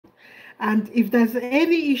And if there's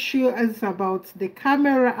any issue as about the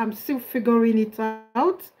camera, I'm still figuring it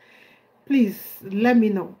out. Please let me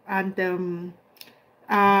know. And if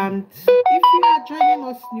you are joining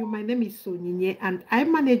us new, my name is Soninye and I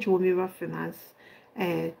manage Womiba Finance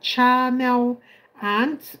channel,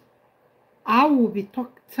 and I will be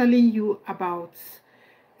telling you about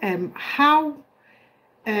how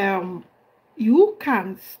you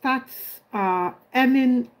can start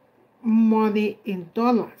earning money in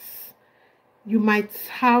dollars. You might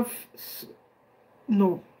have,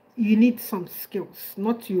 no, you need some skills,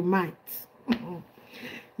 not you might.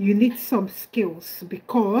 You need some skills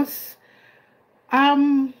because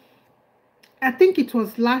I think it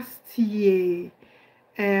was last year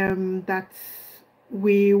that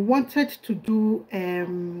we wanted to do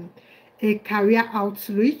a career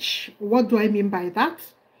outreach. What do I mean by that?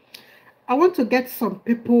 I want to get some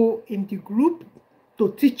people in the group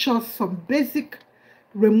to teach us some basic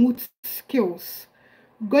remote skills,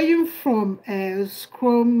 going from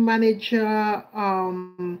Scrum Manager,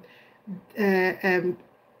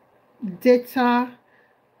 data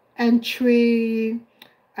entry,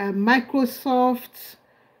 Microsoft,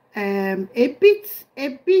 a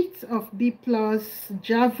bit of B plus,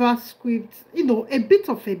 JavaScript, a bit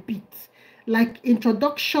of a bit, like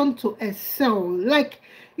introduction to Excel, like,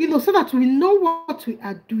 so that we know what we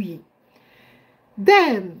are doing.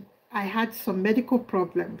 Then I had some medical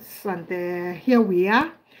problems, and here we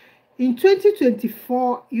are. In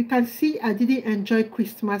 2024, you can see I didn't enjoy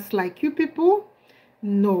Christmas like you people.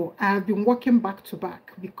 No, I have been working back to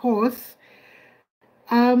back because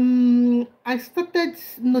I started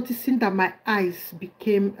noticing that my eyes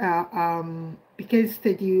became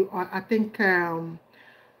steady. I think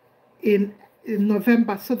in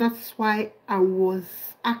November, so that's why I was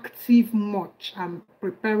active much. I'm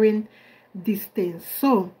preparing these things.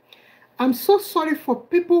 So I'm so sorry for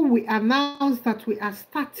people. We announced that we are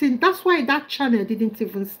starting. That's why that channel didn't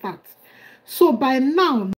even start. So by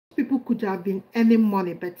now, people could have been earning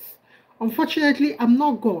money, but unfortunately, I'm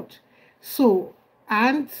not God. So,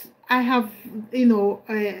 and I have,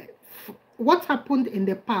 what happened in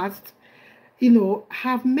the past,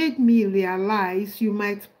 have made me realize you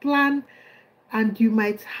might plan and you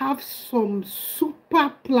might have some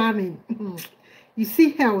super planning. You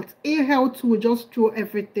see, ill health will just throw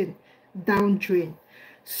everything down drain.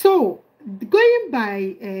 So going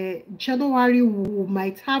by January, we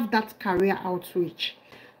might have that career outreach.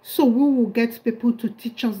 So we will get people to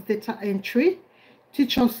teach us data entry,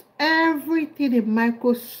 teach us everything in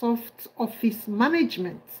Microsoft Office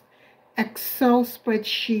management, Excel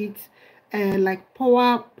spreadsheets, like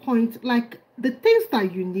PowerPoint, like the things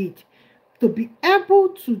that you need to be able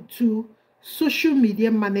to do social media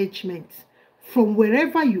management from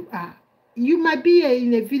wherever you are. You might be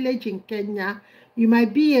in a village in Kenya, you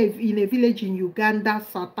might be in a village in Uganda,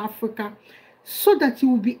 South Africa, so that you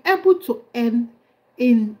will be able to earn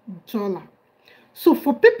in dollar. So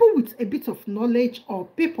for people with a bit of knowledge, or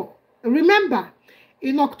people, remember,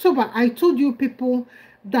 in October, I told you people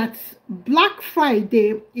that Black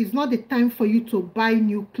Friday is not the time for you to buy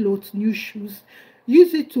new clothes, new shoes.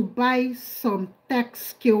 Use it to buy some tech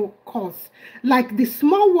skill course, like the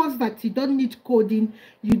small ones that you don't need coding,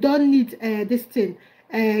 you don't need this thing,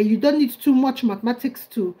 you don't need too much mathematics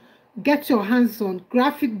to get your hands on,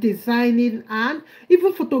 graphic designing and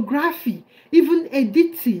even photography, even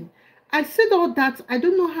editing. I said all that. I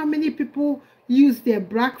don't know how many people use their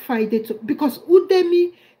Black Friday to, because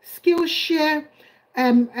Udemy, Skillshare,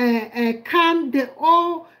 Khan,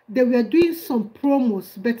 they were doing some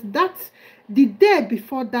promos, but that's the day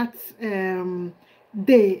before that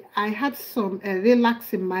day, I had some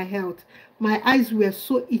relax in my health. My eyes were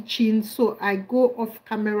so itching, so I go off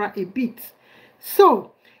camera a bit.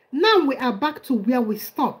 So now we are back to where we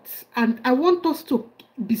stopped, and I want us to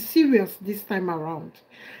be serious this time around.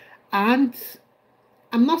 And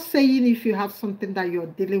I'm not saying if you have something that you're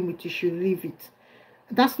dealing with, you should leave it.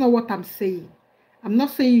 That's not what I'm saying. I'm not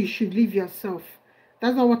saying you should leave yourself.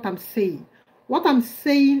 That's not what I'm saying. What I'm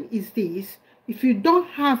saying is this: if you don't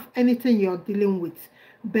have anything you're dealing with,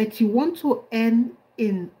 but you want to earn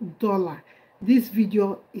in dollar, this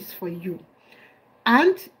video is for you.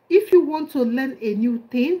 And if you want to learn a new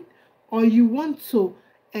thing, or you want to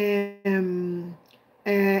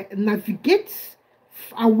navigate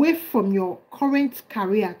away from your current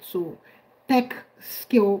career to tech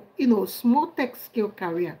skill, small tech skill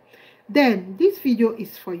career, then this video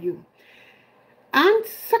is for you. And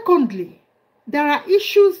secondly, there are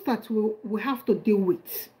issues that we have to deal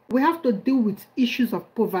with. We have to deal with issues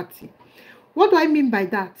of poverty. What do I mean by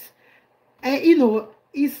that?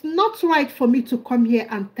 it's not right for me to come here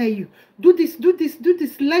and tell you, do this, do this, do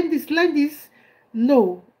this, learn this, learn this.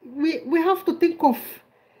 No, we have to think of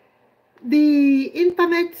the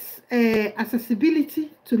internet's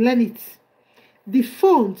accessibility to learn it, the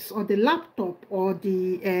phones or the laptop or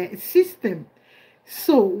the system.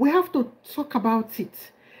 So we have to talk about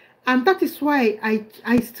it. And that is why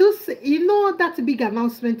I still say, you know, that big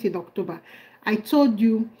announcement in October, I told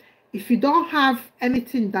you, if you don't have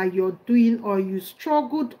anything that you're doing, or you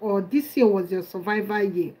struggled, or this year was your survival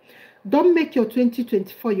year, don't make your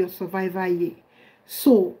 2024 your survival year.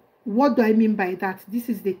 So what do I mean by that? This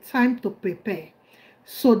is the time to prepare,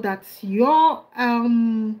 so that your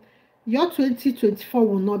 2024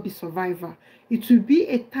 will not be survivor. It will be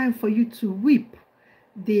a time for you to reap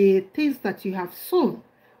the things that you have sown,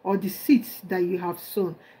 or the seeds that you have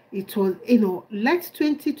sown. It was, you know, let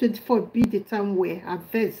 2024 be the time we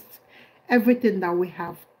harvest everything that we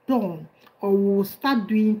have done, or we will start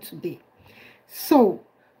doing today. So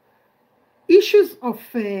issues of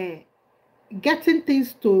getting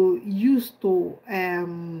things to use to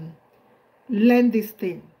learn this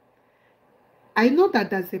thing, I know that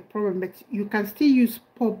there's a problem, but you can still use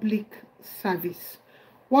public service.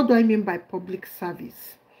 What do I mean by public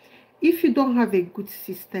service? If you don't have a good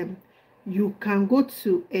system, you can go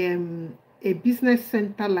to a business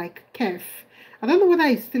center like KEF. I don't know whether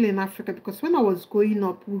it's still in Africa, because when I was growing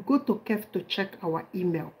up, we go to KEF to check our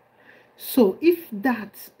email. So if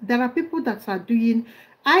that, there are people that are doing,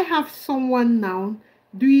 I have someone now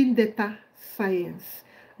doing data science,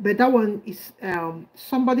 but that one is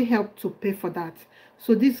somebody helped to pay for that.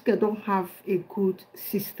 So this girl don't have a good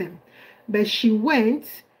system, but she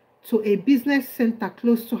went to a business center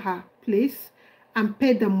close to her place and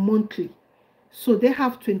paid them monthly. So they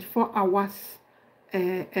have 24 hours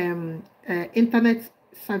internet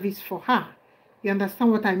service for her. You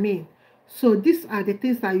understand what I mean? So these are the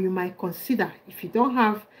things that you might consider if you don't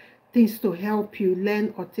have things to help you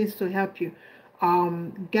learn, or things to help you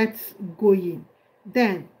get going.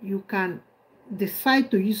 Then you can decide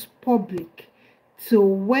to use public, so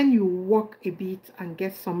when you work a bit and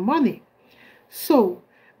get some money. So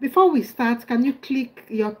before we start, can you click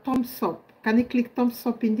your thumbs up? Can you click thumbs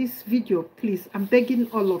up in this video, please? I'm begging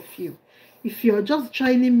all of you. If you're just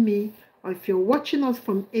joining me, or if you're watching us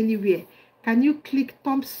from anywhere, can you click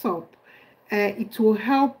thumbs up? It will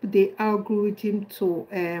help the algorithm to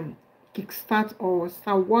kickstart or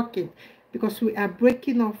start working, because we are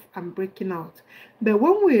breaking off and breaking out. But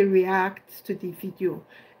when we react to the video,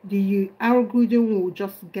 the algorithm will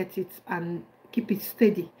just get it and keep it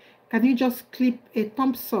steady. Can you just click a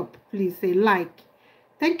thumbs up, please, a like?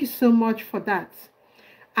 Thank you so much for that.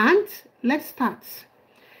 And let's start.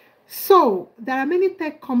 So there are many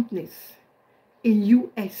tech companies in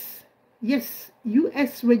US. Yes,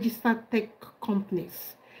 US registered tech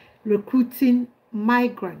companies recruiting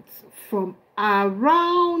migrants from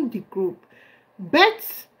around the globe,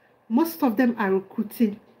 but most of them are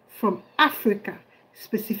recruiting from Africa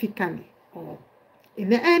specifically, or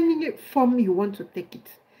in any form you want to take it.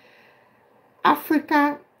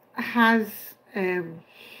 Africa has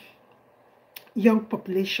young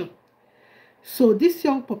population. So this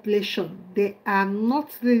young population, they are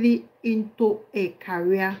not really into a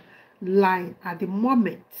career line at the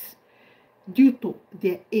moment due to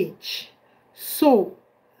their age. So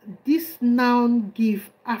this now gives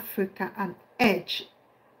Africa an edge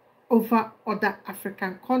over other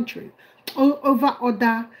African countries, over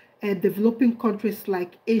other developing countries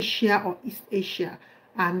like Asia or East Asia,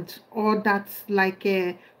 and all that's like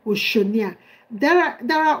Oceania. There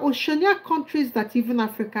are Oceania countries that even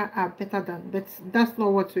Africa are better than, but that's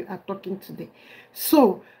not what we are talking today.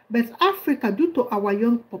 So, but Africa, due to our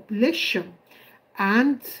young population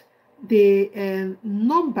and the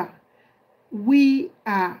number, we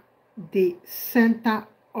are the center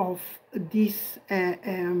of this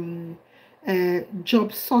job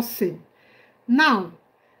sourcing. Now,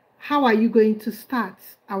 how are you going to start?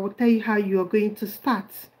 I will tell you how you are going to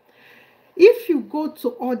start. If you go to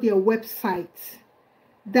all their websites,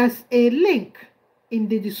 there's a link in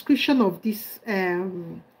the description of this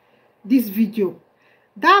this video.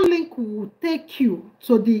 That link will take you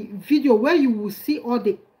to the video where you will see all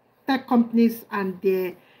the tech companies and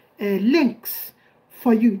their links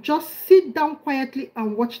for you. Just sit down quietly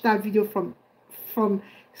and watch that video from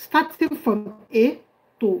starting from A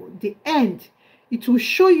to the end. It will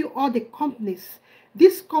show you all the companies.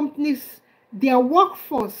 These companies, their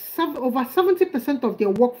workforce, over 70% of their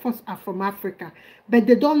workforce are from Africa, but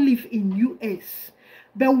they don't live in US.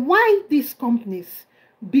 But why these companies?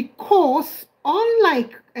 Because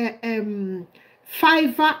unlike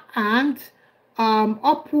Fiverr and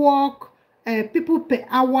Upwork, people per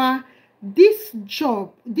hour. This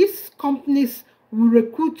job, these companies will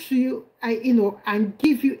recruit you, and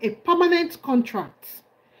give you a permanent contract.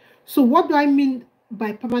 So what do I mean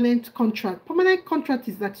by permanent contract? Permanent contract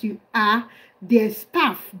is that you are their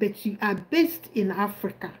staff, but you are based in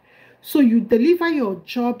Africa. So you deliver your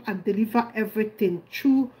job and deliver everything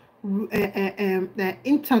through the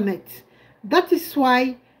internet. That is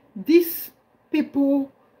why these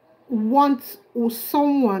people want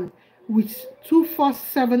someone with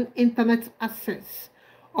 247 internet access.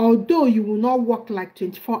 Although you will not work like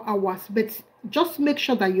 24 hours, but just make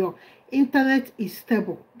sure that your internet is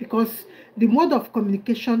stable, because the mode of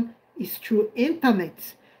communication is through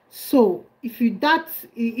internet. So if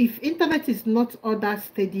internet is not all that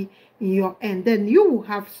steady in your end, then you will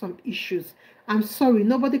have some issues. I'm sorry,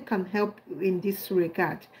 nobody can help you in this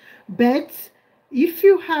regard. But if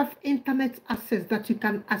you have internet access, that you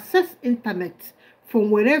can access internet from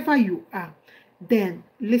wherever you are, then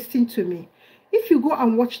listen to me. If you go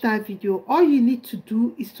and watch that video, all you need to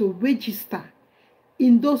do is to register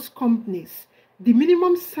in those companies. The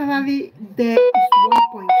minimum salary there is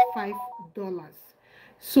 $1.5.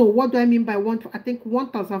 So what do I mean by I think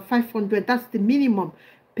 1,500, that's the minimum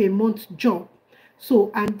per month job.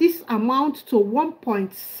 So, and this amounts to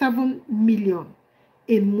 1.7 million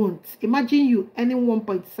a month. Imagine you earning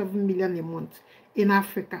 1.7 million a month in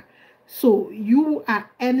Africa. So you are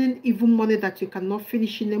earning even money that you cannot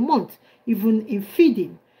finish in a month, even in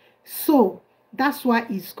feeding. So that's why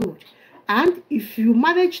it's good. And if you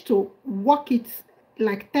manage to work it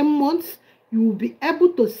like 10 months, you will be able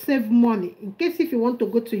to save money in case if you want to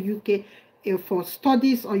go to UK for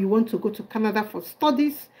studies, or you want to go to Canada for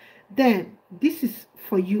studies. Then this is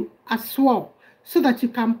for you as well, so that you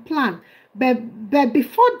can plan. But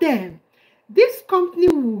before then, this company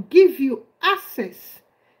will give you access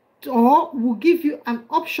to, or will give you an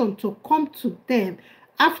option to come to them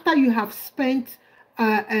after you have spent,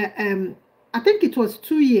 I think it was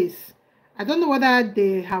 2 years. I don't know whether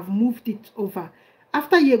they have moved it over.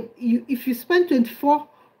 After if you spend 24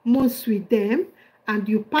 months with them and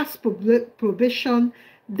you pass probation,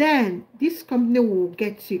 then this company will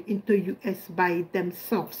get you into US by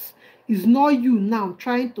themselves. It's not you now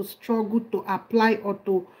trying to struggle to apply or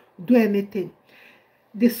to do anything.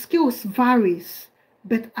 The skills varies,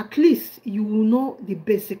 but at least you will know the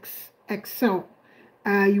basics. Excel,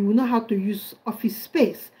 you will know how to use Office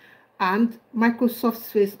Space and Microsoft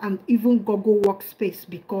Space and even Google Workspace,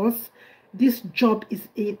 because this job is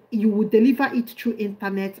you will deliver it through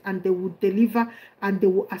internet, and they will deliver and they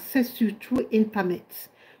will access you through internet.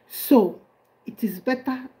 So it is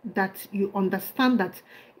better that you understand that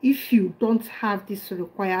if you don't have these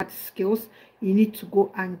required skills, you need to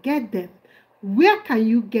go and get them. Where can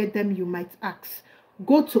you get them, you might ask?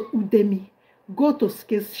 Go to Udemy, go to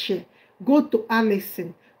Skillshare, go to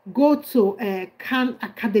Allison, go to Khan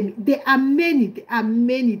Academy. There are many, there are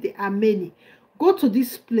many, there are many. Go to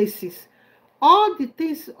these places. All the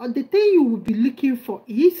things, the thing you will be looking for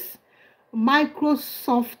is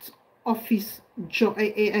Microsoft Office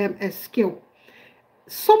skill.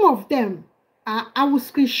 Some of them, I will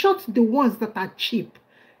screenshot the ones that are cheap.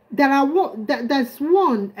 There's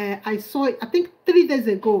one I saw, I think 3 days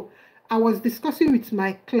ago. I was discussing with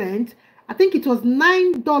my client. I think it was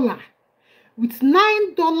 $9. With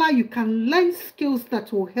 $9, you can learn skills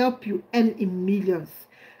that will help you earn in millions.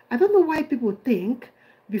 I don't know why people think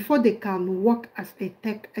before they can work as a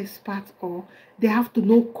tech expert, or they have to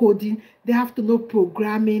know coding, they have to know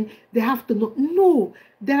programming, they have to know. No,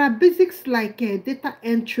 there are basics like data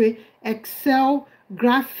entry, Excel,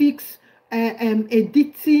 graphics,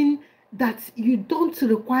 editing that you don't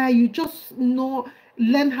require. You just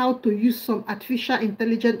learn how to use some artificial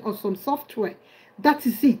intelligence or some software. That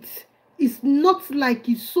is it. It's not like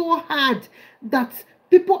it's so hard that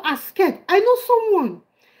people are scared. I know someone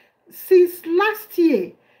since last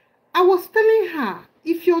year. I was telling her,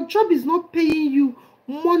 if your job is not paying you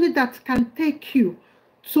money that can take you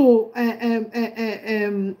to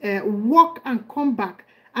work and come back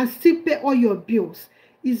and still pay all your bills,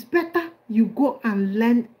 it's better you go and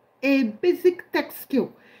learn a basic tech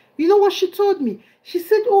skill. You know what she told me? She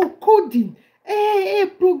said, oh, coding,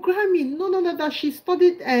 programming. No, that she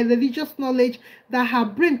studied religious knowledge, that her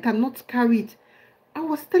brain cannot carry it. I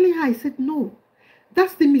was telling her, I said, no,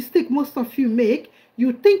 that's the mistake most of you make.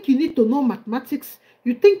 You think you need to know mathematics.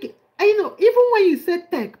 You think, even when you say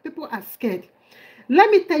tech, people are scared. Let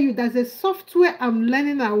me tell you, there's a software I'm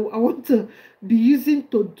learning I want to be using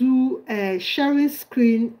to do sharing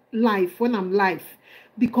screen live when I'm live.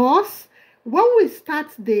 Because when we start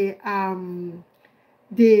the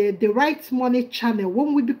Right Money channel,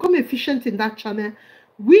 when we become efficient in that channel,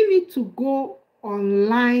 We need to go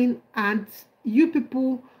online, and you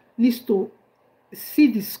people need to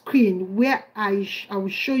see the screen where I will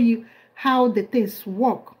show you how the things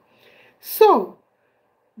work. So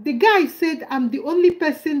the guy said I'm the only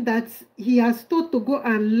person that he has told to go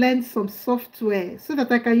and learn some software so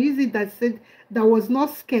that I can use it. That said that was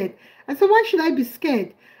not scared. I said, why should I be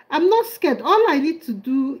scared? I'm not scared. All I need to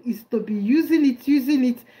do is to be using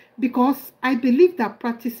it, because I believe that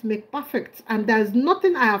practice makes perfect. And there's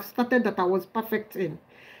nothing I have started that I was perfect in.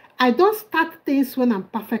 I don't start things when I'm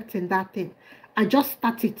perfect in that thing. I just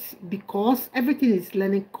start it because everything is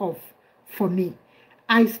learning curve for me.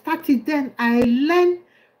 I started, then I learn,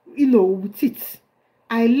 with it.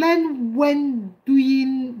 I learn when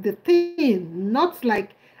doing the thing, not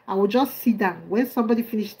like I will just sit down. When somebody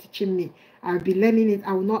finish teaching me, I'll be learning it.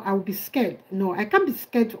 I will be scared. No, I can't be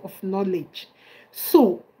scared of knowledge.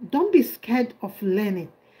 So don't be scared of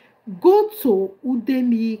learning. Go to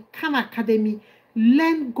Udemy, Khan Academy,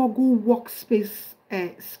 learn Google Workspace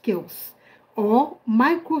skills or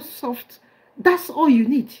Microsoft. That's all you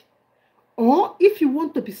need. Or if you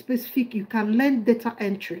want to be specific, you can learn data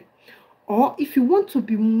entry. Or if you want to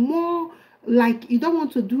be more like you don't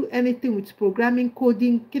want to do anything with programming,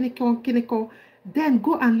 coding, clinical, then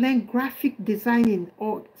go and learn graphic designing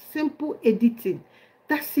or simple editing.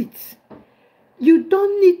 That's it. You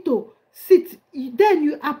don't need to sit. Then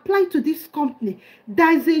you apply to this company.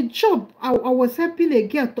 There's a job. I was helping a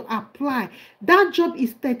girl to apply. That job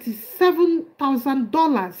is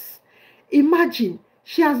 $37,000. Imagine.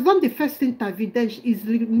 She has done the first interview, then she is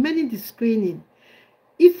remaining the screening.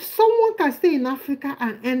 If someone can stay in Africa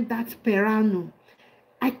and earn that per annum,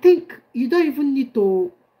 I think you don't even need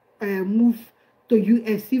to move to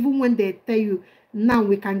US. Even when they tell you, now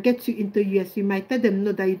we can get you into US, you might tell them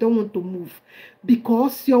no, that you don't want to move,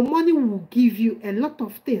 because your money will give you a lot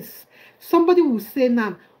of things. Somebody will say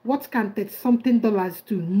now, what can $30 something do?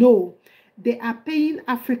 No, they are paying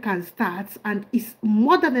African stats, and it's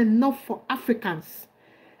more than enough for Africans.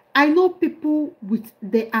 I know people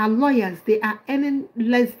they are lawyers, they are earning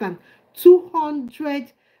less than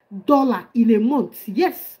 $200 in a month.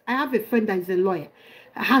 Yes, I have a friend that is a lawyer.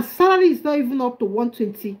 Her salary is not even up to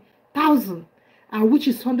 $120,000, which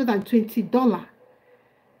is $120.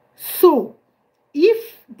 So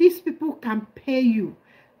if these people can pay you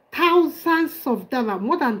thousands of dollars,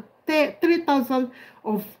 more than $3,000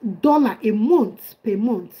 a month per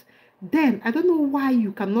month, then I don't know why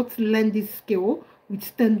you cannot learn this skill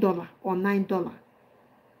with $10 or $9.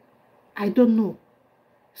 I don't know.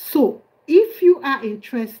 So if you are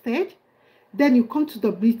interested, then you come to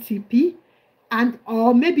WTP,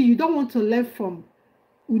 or maybe you don't want to learn from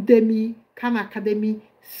Udemy, Khan Academy,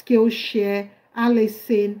 Skillshare,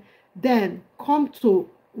 Allison, then come to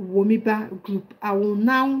Womiba Group. I will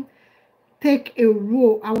now take a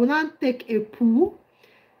role. I will now take a pool.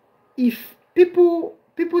 If people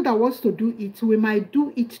that wants to do it, we might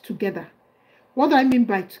do it together. What do I mean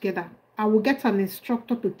by together? I will get an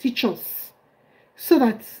instructor to teach us so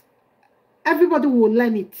that everybody will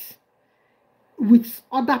learn it with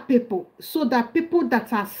other people, so that people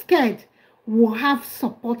that are scared will have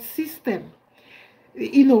support system.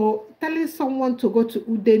 Telling someone to go to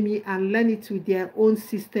Udemy and learn it with their own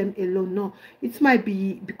system alone, no, it might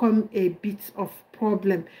become a bit of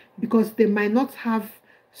problem, because they might not have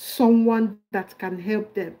someone that can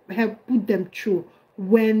help put them through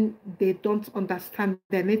when they don't understand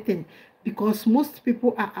anything, because most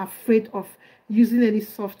people are afraid of using any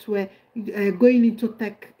software, going into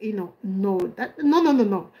tech. No.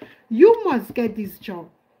 You must get this job.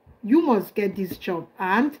 You must get this job,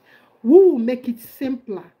 and we will make it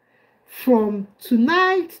simpler. From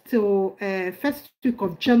tonight till first week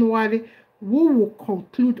of January, we will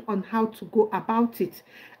conclude on how to go about it.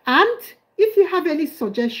 And if you have any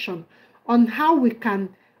suggestion on how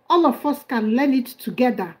all of us can learn it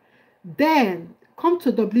together, then come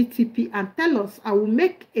to WTP and tell us. I will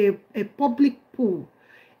make a public pool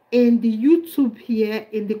in the YouTube here,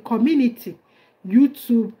 in the community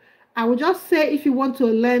YouTube. I will just say, if you want to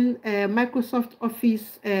learn Microsoft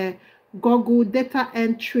Office, Google data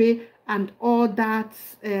entry, and all that,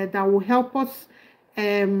 that will help us,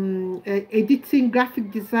 editing,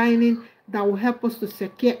 graphic designing, that will help us to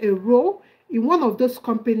secure a role in one of those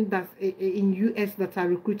companies that's in US that are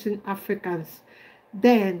recruiting Africans,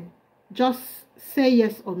 then just say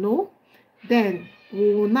yes or no. Then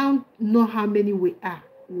we will now know how many we are.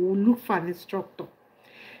 We will look for an instructor.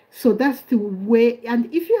 So that's the way.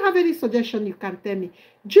 And if you have any suggestion, you can tell me.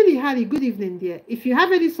 Julie, Harry, good evening, dear. If you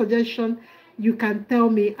have any suggestion, you can tell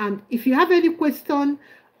me. And if you have any question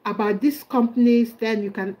about these companies, then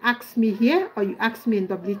you can ask me here, or you ask me in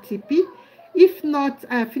WTP. If not,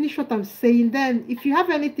 finish what I'm saying. Then, if you have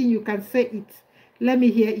anything, you can say it. Let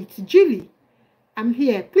me hear it. Julie, I'm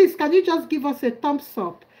here. Please, can you just give us a thumbs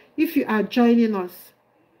up if you are joining us?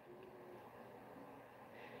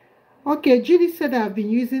 Okay, Julie said I've been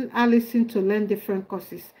using Allison to learn different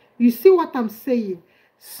courses. You see what I'm saying?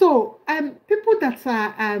 So, people that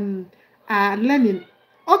are learning.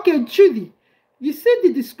 Okay, Julie, you see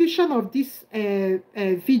the description of this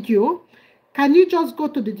video. Can you just go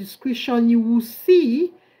to the description? You will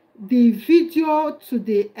see the video to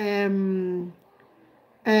the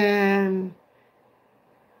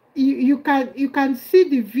you can see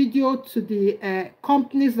the video to the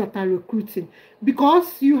companies that are recruiting,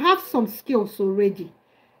 because you have some skills already.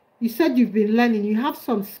 You said you've been learning, you have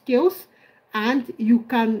some skills, and you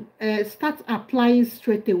can start applying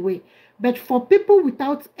straight away. But for people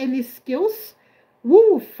without any skills, we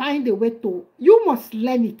will find a way to, you must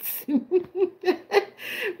learn it. We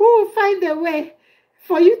will find a way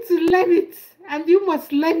for you to learn it, and you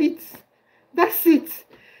must learn it. That's it.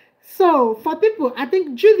 So for people, I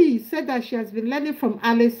think Julie said that she has been learning from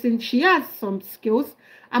Allison. She has some skills.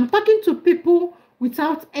 I'm talking to people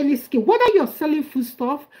without any skill, whether you're selling food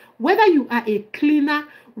stuff, whether you are a cleaner,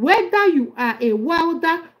 whether you are a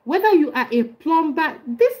welder, whether you are a plumber.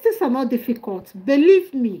 These things are not difficult.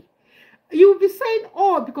 Believe me. You'll be saying,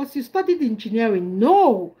 oh, because you studied engineering.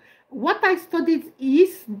 No, what I studied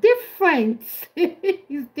is different.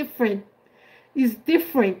 It's different. It's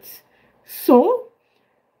different. So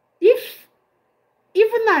if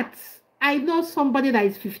even at, I know somebody that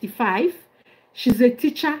is 55, she's a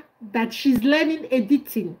teacher, that she's learning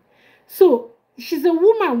editing. So she's a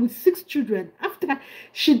woman with 6 children. After,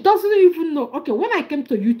 she doesn't even know. Okay, when I came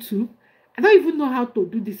to YouTube, I don't even know how to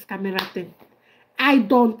do this camera thing. I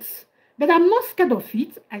don't. But I'm not scared of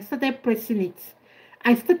it. I started pressing it.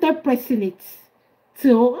 I started pressing it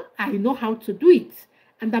till I know how to do it.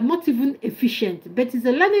 And I'm not even efficient. But it's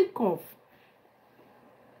a learning curve.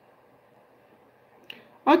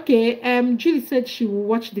 Okay, Julie said she will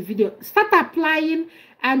watch the video. Start applying,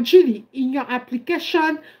 and Julie, in your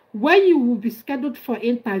application, when you will be scheduled for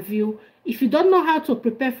interview, if you don't know how to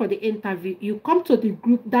prepare for the interview, you come to the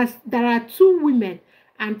group. There are 2 women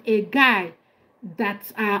and a guy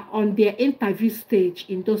that are on their interview stage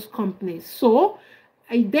in those companies. So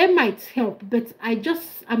they might help, but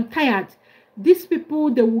I'm tired. These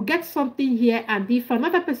people, they will get something here, and if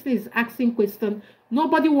another person is asking questions,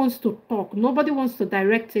 nobody wants to talk. Nobody wants to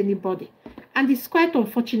direct anybody. And it's quite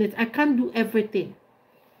unfortunate. I can't do everything.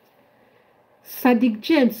 Sadiq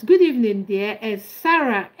James, good evening there.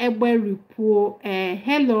 Sarah Eberupo,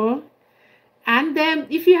 hello. And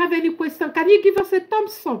if you have any question, can you give us a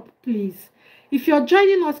thumbs up, please? If you're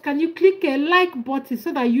joining us, can you click a like button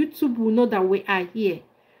so that YouTube will know that we are here?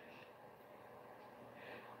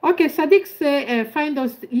 Okay, Sadiq say, find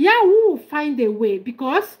us. Yeah, we will find a way,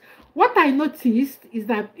 because what I noticed is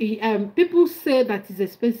that people say that it's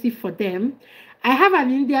expensive for them. I have an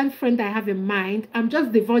Indian friend I have in mind. I'm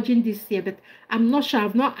just divulging this here, but I'm not sure.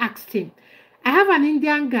 I've not asked him. I have an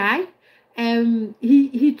Indian guy.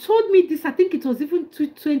 He told me this. I think it was even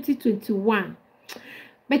 2021.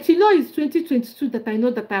 But you know, it's 2022 that I know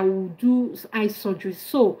that I will do eye surgery.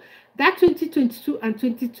 So that 2022 and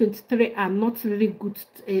 2023 are not really good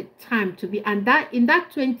time to be. And that in that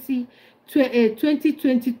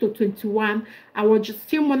 2020 to 21, I was just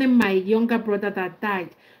still mourning my younger brother that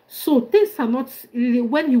died. So things are not really,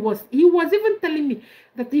 when he was even telling me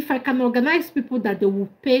that if I can organize people, that they will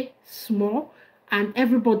pay small and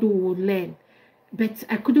everybody will learn. But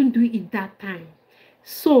I couldn't do it that time.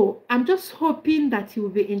 So I'm just hoping that he will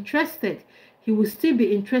be interested. He will still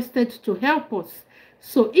be interested to help us.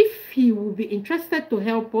 So if he will be interested to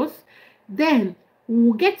help us, then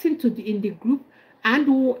we'll get into in the group, and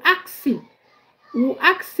we'll ask him. We'll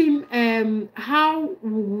ask him how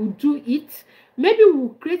we will do it. Maybe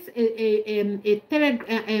we'll create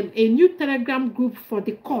a new Telegram group for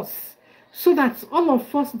the course, so that all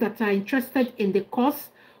of us that are interested in the course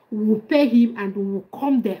will pay him, and we will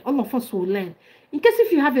come there. All of us will learn. In case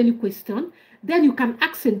if you have any question, then you can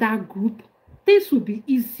ask in that group. Things will be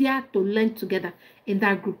easier to learn together in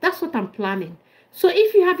that group. That's what I'm planning. So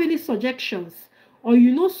if you have any suggestions, or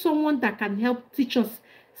you know someone that can help teach us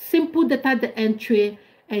simple data entry,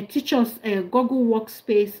 teach us Google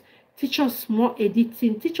Workspace, teach us more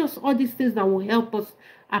editing, teach us all these things that will help us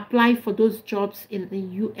apply for those jobs in the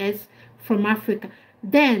US from Africa,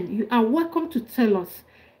 then you are welcome to tell us.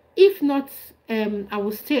 If not, I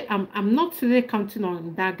will stay. I'm not really counting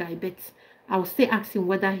on that guy, but I will stay asking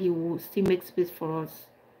whether he will still make space for us.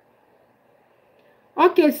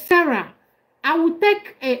 Okay, Sarah. I will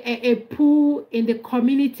take a poll in the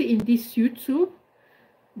community in this YouTube.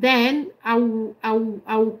 Then I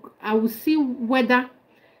will see whether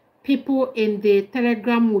people in the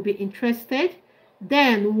Telegram will be interested.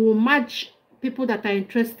 Then we'll match people that are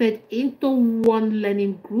interested into one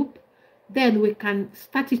learning group. Then we can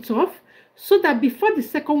start it off so that before the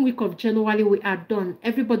second week of January we are done.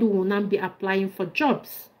 Everybody will now be applying for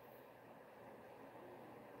jobs.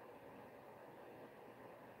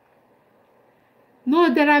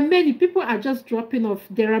 No, there are many people are just dropping off.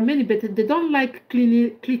 There are many, but they don't like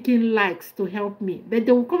clicking likes to help me. But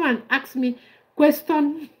they will come and ask me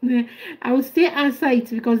question. I will still answer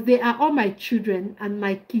it because they are all my children and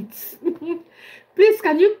my kids. Please,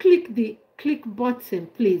 can you click the click button,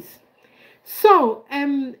 please? So,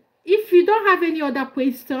 if you don't have any other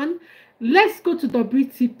question, let's go to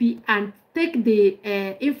WTP and take the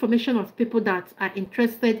information of people that are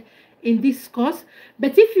interested in this course.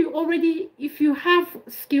 But if you have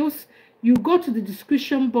skills, you go to the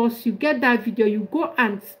description box, you get that video, you go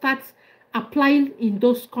and start applying in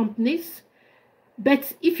those companies.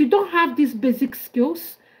 But if you don't have these basic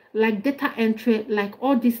skills like data entry, like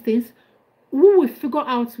all these things, we will figure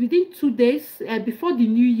out within 2 days before the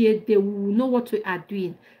new year, they will know what we are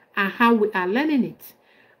doing and how we are learning it.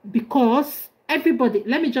 Because everybody,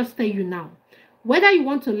 let me just tell you now, whether you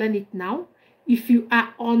want to learn it now, if you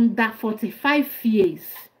are under 45 years,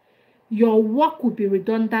 your work will be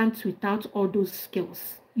redundant without all those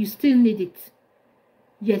skills. You still need it.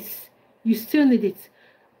 Yes, you still need it.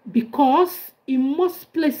 Because in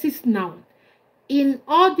most places now, in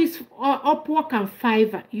all this Upwork and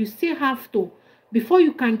Fiverr, you still have to, before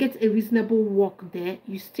you can get a reasonable work there,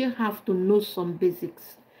 you still have to know some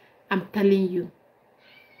basics. I'm telling you,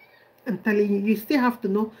 you still have to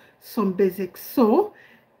know some basics. So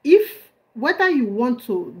if whether you want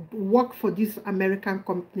to work for these American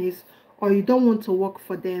companies or you don't want to work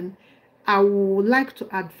for them, I would like to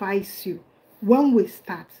advise you, when we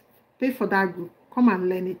start, pay for that group, come and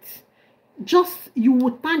learn it. Just, you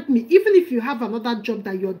will thank me. Even if you have another job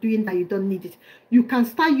that you're doing that you don't need it, you can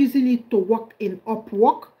start using it to work in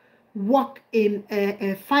Upwork, work in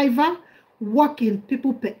Fiverr, work in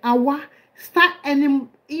people per hour, start earning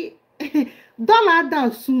dollar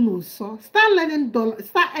down soon. So start learning dollar,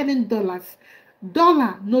 start earning dollars.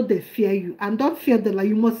 Dollar, no, they fear you, and don't fear dollar.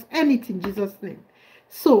 You must earn it in Jesus' name.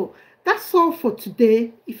 So that's all for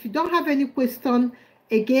today. If you don't have any question,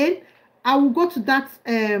 again, I will go to that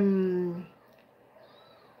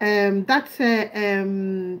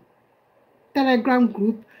Telegram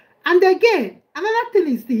group. And again, another thing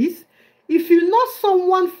is this: if you know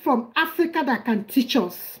someone from Africa that can teach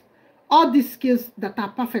us all these skills that are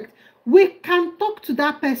perfect, we can talk to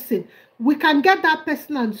that person. We can get that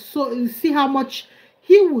person and so see how much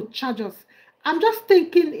he would charge us. I'm just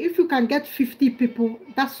thinking, if you can get 50 people,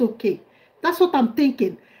 that's okay. That's what I'm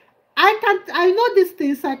thinking. I know these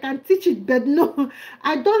things, I can teach it, but no,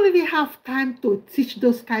 I don't really have time to teach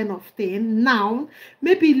those kind of things now.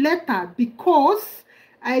 Maybe later, because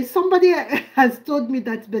somebody has told me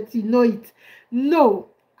that, but you know it. No,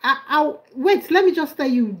 I'll wait. Let me just tell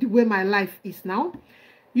you the way my life is now.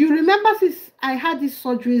 You remember, since I had these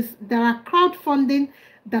surgeries, there are crowdfunding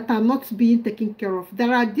that are not being taken care of.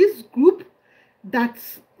 There are this group that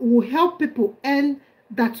will help people earn,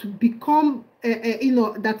 that become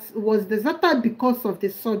that was deserted because of the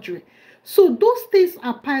surgery. So those things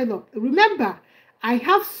are piled up. Remember, I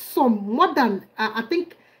have some more than I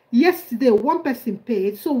think yesterday one person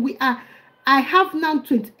paid. So I have now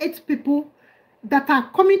 28 people that are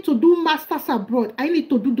coming to do masters abroad. I need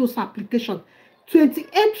to do those applications,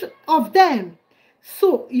 28 of them.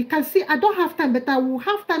 So you can see I don't have time, but I will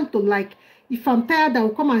have time to, like, if I'm tired, I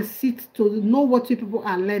will come and sit to know what you people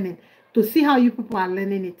are learning, to see how you people are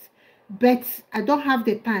learning it. But I don't have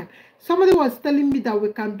the time. Somebody was telling me that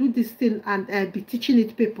we can do this thing and be teaching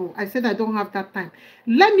it people. I said I don't have that time.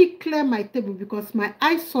 Let me clear my table, because my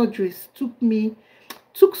eye surgeries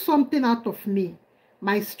took something out of me.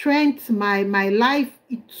 My strength, my life,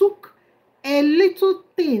 it took a little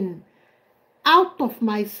thing out of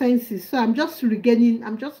my senses. So I'm just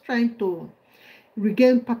trying to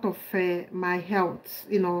regain part of my health,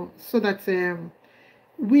 so that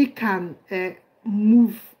we can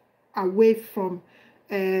move away from,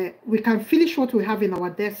 we can finish what we have in our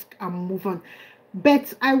desk and move on.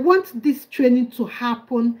 But I want this training to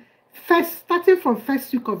happen starting from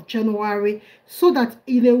first week of January, so that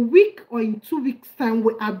in a week or in 2 weeks time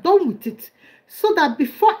we are done with it, so that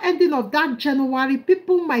before ending of that January,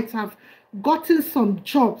 people might have gotten some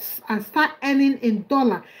jobs and start earning in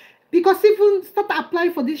dollar. Because even start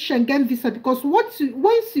applying for this Schengen visa, because once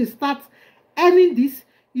you start earning this,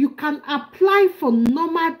 you can apply for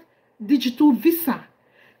nomad digital visa.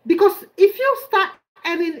 Because if you start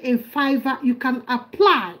earning in Fiverr, you can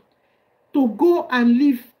apply to go and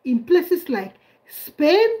live in places like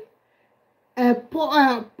Spain,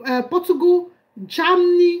 Portugal,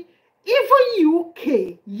 Germany, even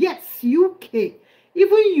UK. Yes, UK.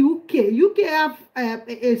 Even UK. UK have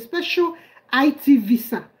a special IT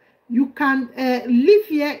visa. You can live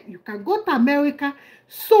here. You can go to America.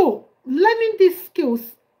 So learning these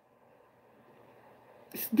skills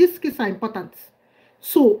are important.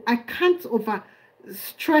 So I can't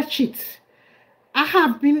overstretch it. I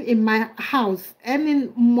have been in my house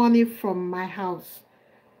earning money from my house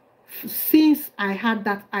since I had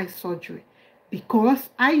that eye surgery, because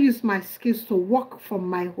I use my skills to work from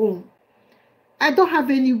my home. I don't have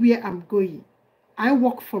anywhere I'm going. I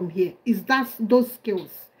work from here. Is that those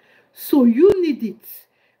skills? So you need it,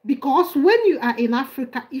 because when you are in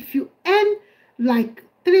Africa, if you earn like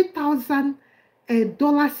 $3,000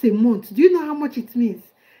 a month, do you know how much it means?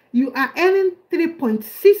 You are earning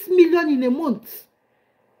 3.6 million in a month.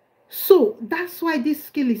 So that's why this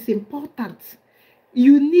skill is important.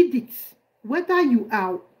 You need it. Whether you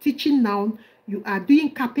are teaching now, you are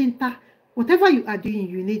doing carpenter, whatever you are doing,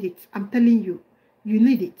 you need it. I'm telling you, you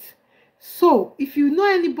need it. So if you know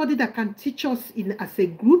anybody that can teach us as a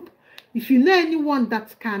group, if you know anyone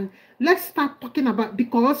that can, let's start talking about,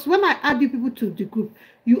 because when I add you people to the group,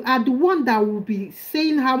 you are the one that will be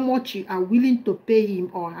saying how much you are willing to pay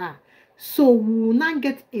him or her. So we will now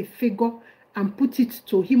get a figure and put it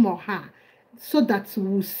to him or her, so that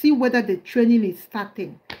we'll see whether the training is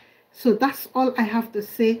starting. So that's all I have to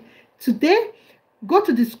say today. Go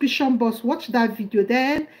to the description box, watch that video,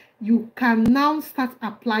 then you can now start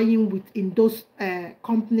applying within those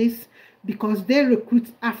companies, because they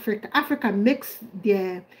recruit Africa. Africa makes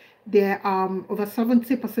their over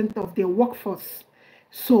 70% of their workforce.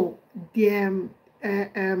 So their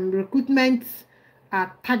recruitment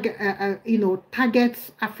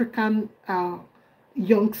targets African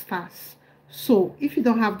youngsters. So if you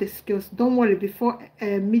don't have the skills, don't worry, before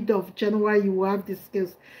mid of January you will have the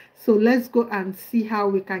skills. So let's go and see how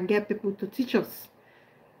we can get people to teach us.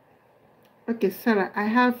 Okay, Sarah, I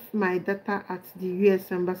have my data at the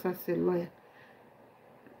US Embassy as a lawyer.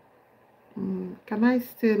 Can I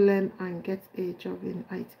still learn and get a job in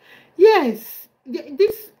IT? Yes,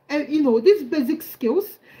 this these basic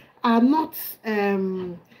skills are not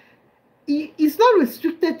it's not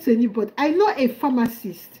restricted to anybody. I know a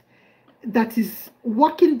pharmacist that is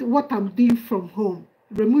working what I'm doing from home,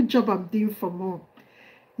 remote job I'm doing from home.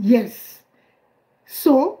 Yes,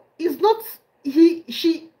 so it's not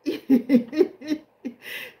she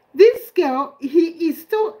this girl, she is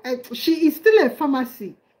still a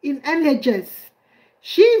pharmacy in NHS.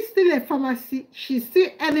 She is still a pharmacy. She's still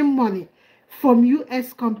earning money from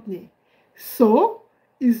US company. So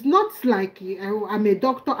it's not like I'm a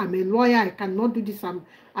doctor, I'm a lawyer, I cannot do this,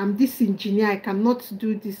 I'm this engineer, I cannot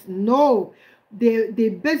do this. No,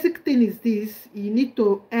 the basic thing is this: you need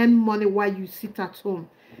to earn money while you sit at home.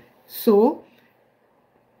 So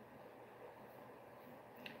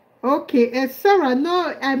okay, Sarah,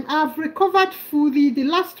 no, I've recovered fully. The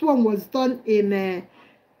last one was done in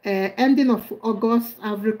ending of August.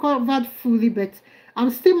 I've recovered fully, but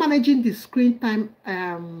I'm still managing the screen time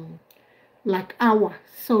like hour.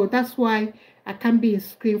 So that's why I can't be in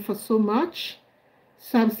screen for so much.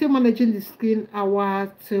 So I'm still managing the screen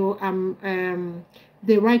hour till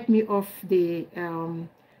they write me off the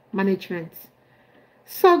management.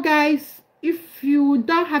 So guys, if you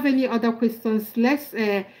don't have any other questions, let's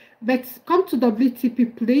but come to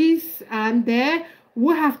WTP please, and there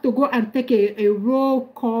we have to go and take a roll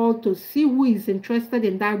call to see who is interested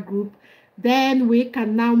in that group. Then we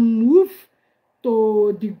can now move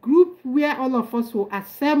to the group where all of us will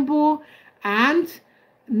assemble and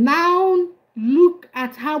now look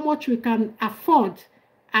at how much we can afford,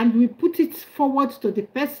 and we put it forward to the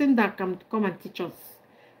person that can come and teach us.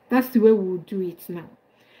 That's the way we'll do it now,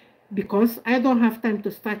 because I don't have time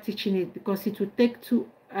to start teaching it, because it will take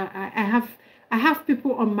I have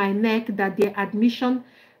people on my neck that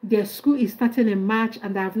their school is starting in March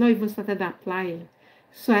and I have not even started applying.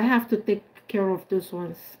 So I have to take care of those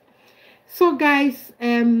ones. So guys,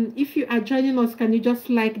 if you are joining us, can you just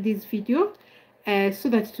like this video so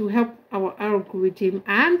that it will help our algorithm?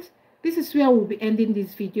 And this is where we'll be ending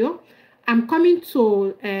this video. I'm coming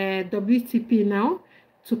to WTP now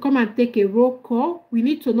to come and take a roll call. We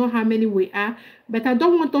need to know how many we are, but I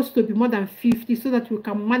don't want us to be more than 50 so that we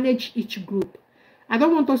can manage each group. I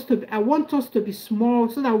want us to be small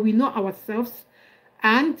so that we know ourselves,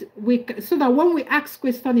 and so that when we ask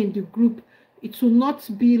questions in the group, it will not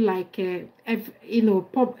be like I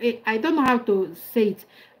don't know how to say it,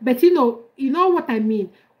 but you know what I mean.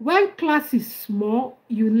 When class is small,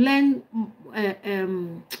 you learn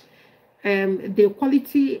the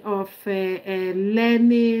quality of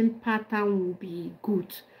learning pattern will be good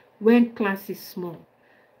when class is small.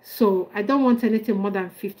 So I don't want anything more than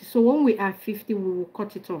 50. So when we are 50, we will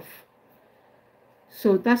cut it off.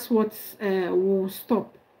 So that's what will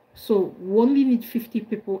stop. So we only need 50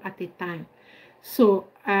 people at a time. So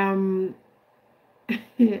my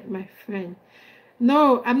friend,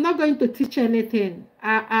 no, I'm not going to teach anything.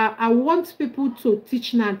 I want people to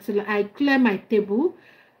teach now until I clear my table.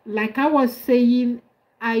 Like I was saying,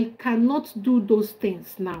 I cannot do those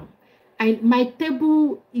things now. My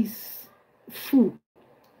table is full.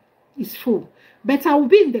 Is full. But I will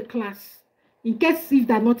be in the class in case if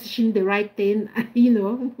they're not teaching the right thing,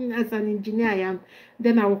 as an engineer I am,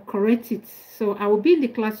 then I will correct it. So I will be in the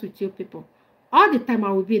class with you people. All the time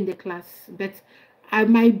I will be in the class, but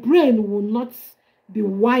my brain will not be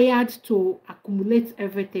wired to accumulate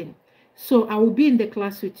everything. So I will be in the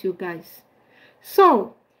class with you guys.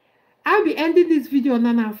 So I'll be ending this video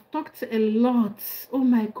now. I've talked a lot. Oh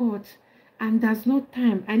my God. And there's no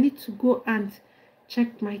time. I need to go and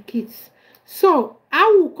check my kids. So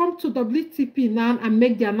I will come to WTP now and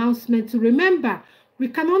make the announcement. Remember, we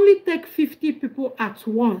can only take 50 people at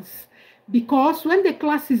once because when the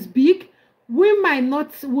class is big, we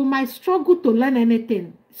might struggle to learn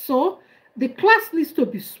anything. So the class needs to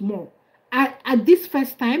be small at this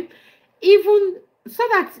first time, even so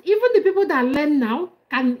that even the people that learn now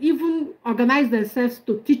can even organize themselves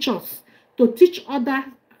to teach us, to teach other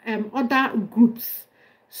groups.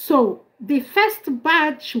 So the first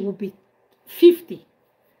batch will be 50.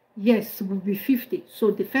 Yes, will be 50.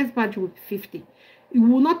 So the first batch will be 50. It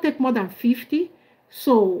will not take more than 50.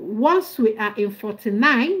 So once we are in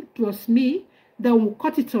 49 plus me, then we'll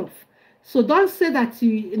cut it off. So don't say that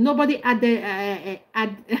nobody added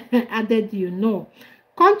you. No.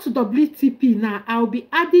 Come to WTP now. I'll be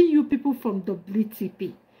adding you people from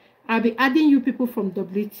WTP. I'll be adding you people from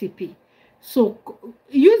WTP. So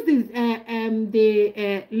use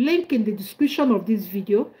the link in the description of this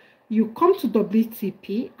video. You come to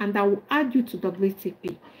WTP and I will add you to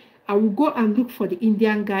WTP. I will go and look for the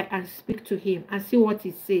Indian guy and speak to him and see what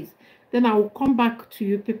he says. Then I will come back to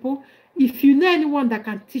you people. If you know anyone that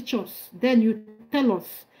can teach us, then you tell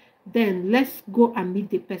us. Then let's go and meet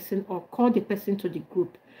the person or call the person to the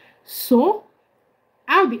group. So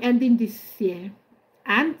I'll be ending this here.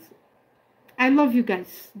 And I love you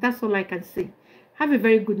guys. That's all I can say. Have a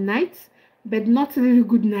very good night, but not really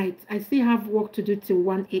good night. I still have work to do till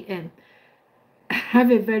 1 a.m.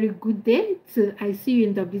 Have a very good day. Till I see you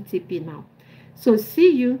in WTP now. So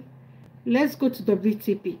see you. Let's go to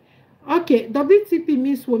WTP. Okay, WTP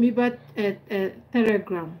means Womiba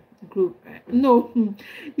Telegram group. No,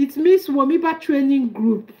 it means Womiba Training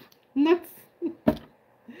Group, not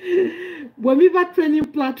Womiba Training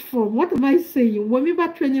Platform. What am I saying?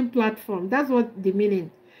 Womiba Training Platform. That's what the meaning.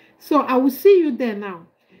 So I will see you there now.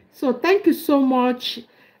 So thank you so much.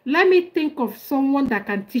 Let me think of someone that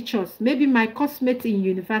can teach us. Maybe my classmates in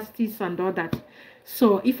universities and all that.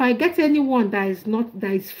 So if I get anyone that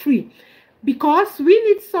is free, because we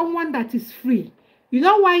need someone that is free. You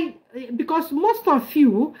know why? Because most of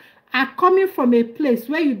you are coming from a place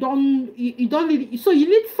where you don't really, so you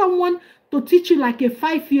need someone to teach you like a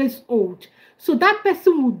 5 years old. So that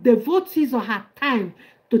person will devote his or her time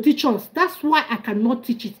to teach us. That's why I cannot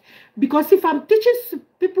teach it. Because if I'm teaching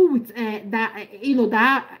people with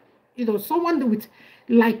someone with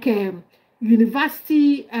like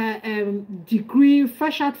university degree,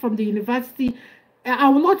 fresh out from the university, I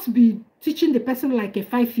will not be teaching the person like a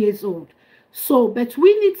 5 years old. So, but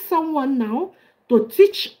we need someone now to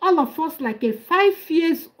teach all of us like a 5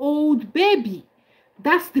 years old baby.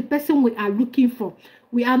 That's the person we are looking for.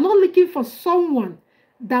 We are not looking for someone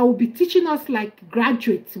that will be teaching us like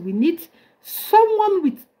graduates. We need someone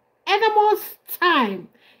with enormous time,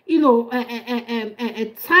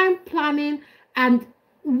 time planning, and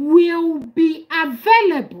will be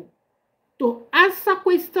available to answer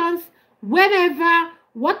questions whenever,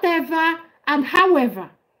 whatever, and however.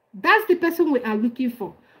 That's the person we are looking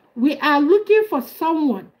for. We are looking for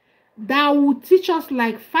someone that will teach us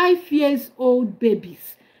like 5 years old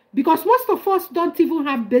babies. Because most of us don't even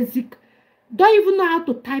have don't even know how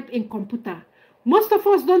to type in computer. Most of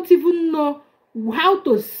us don't even know how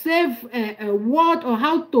to save a word or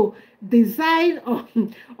how to design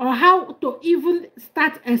or how to even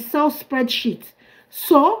start a Excel spreadsheet.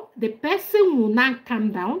 So the person will now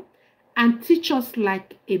come down and teach us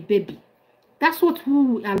like a baby. That's what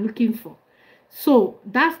we are looking for. So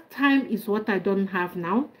that time is what I don't have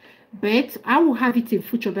now, but I will have it in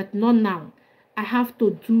future, but not now. I have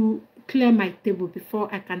to do clear my table before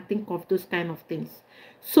I can think of those kind of things.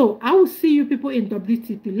 So I will see you people in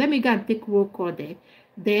WTP. Let me go and take roll call there.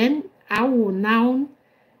 Then I will now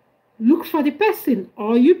look for the person,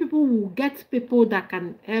 or you people will get people that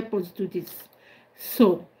can help us do this.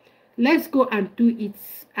 So let's go and do it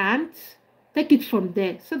and take it from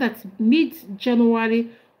there, so that mid-January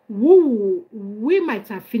we might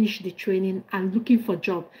have finished the training and looking for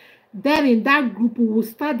job. Then in that group we will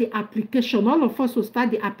start the application. All of us will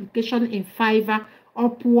start the application in Fiverr,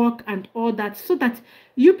 Upwork and all that, so that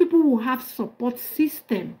you people will have support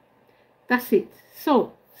system. That's it.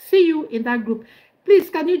 So see you in that group. Please,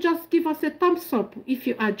 can you just give us a thumbs up if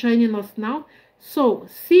you are joining us now? So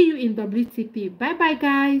see you in WTP. Bye bye,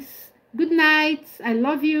 guys. Good night. I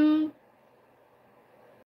love you.